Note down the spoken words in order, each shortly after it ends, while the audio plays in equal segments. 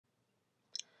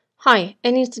Hi,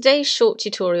 and in today's short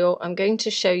tutorial I'm going to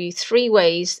show you 3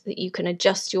 ways that you can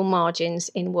adjust your margins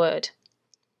in Word.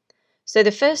 So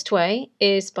the first way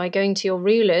is by going to your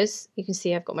rulers. You can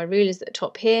see I've got my rulers at the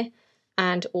top here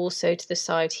and also to the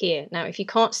side here. Now if you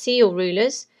can't see your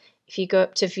rulers, if you go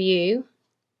up to View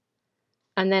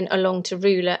and then along to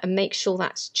Ruler and make sure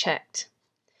that's checked.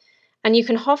 And you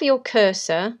can hover your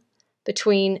cursor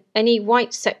between any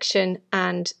white section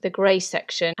and the grey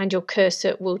section and your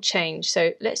cursor will change.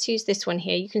 So let's use this one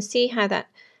here. You can see how that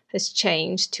has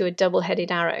changed to a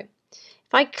double-headed arrow.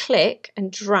 If I click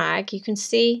and drag, you can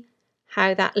see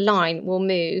how that line will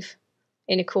move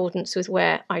in accordance with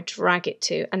where I drag it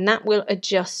to, and that will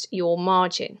adjust your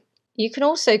margin. You can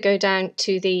also go down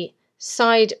to the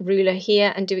side ruler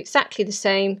here and do exactly the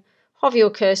same. Hover your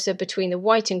cursor between the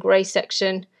white and grey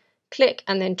section, click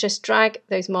and then just drag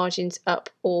those margins up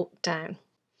or down.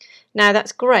 Now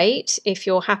that's great if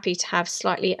you're happy to have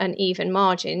slightly uneven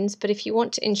margins, but if you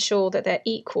want to ensure that they're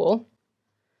equal,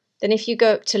 then if you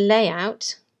go up to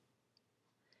Layout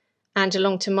and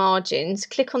along to Margins,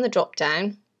 click on the drop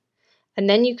down and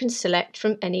then you can select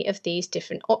from any of these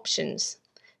different options.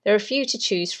 There are a few to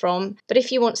choose from, but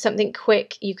if you want something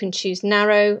quick you can choose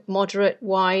Narrow, Moderate,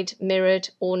 Wide, Mirrored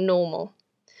or Normal.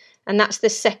 And that's the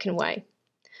second way.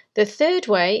 The third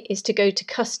way is to go to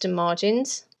Custom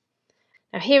Margins.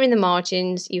 Now here in the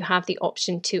margins you have the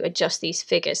option to adjust these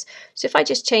figures. So if I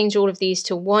just change all of these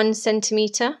to 1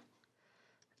 centimetre,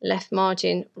 left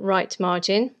margin, right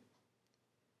margin,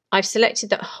 I've selected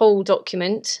that whole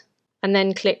document and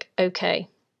then click OK.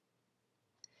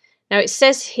 Now it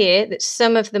says here that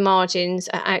some of the margins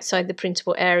are outside the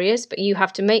printable areas, but you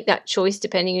have to make that choice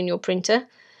depending on your printer,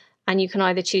 and you can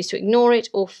either choose to ignore it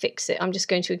or fix it. I'm just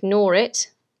going to ignore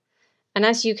it. And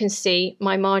as you can see,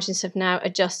 my margins have now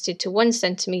adjusted to 1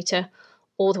 centimetre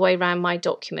all the way around my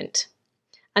document.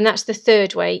 And that's the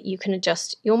third way you can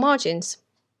adjust your margins.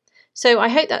 So I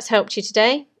hope that's helped you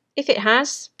today. If it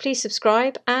has, please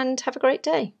subscribe and have a great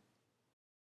day.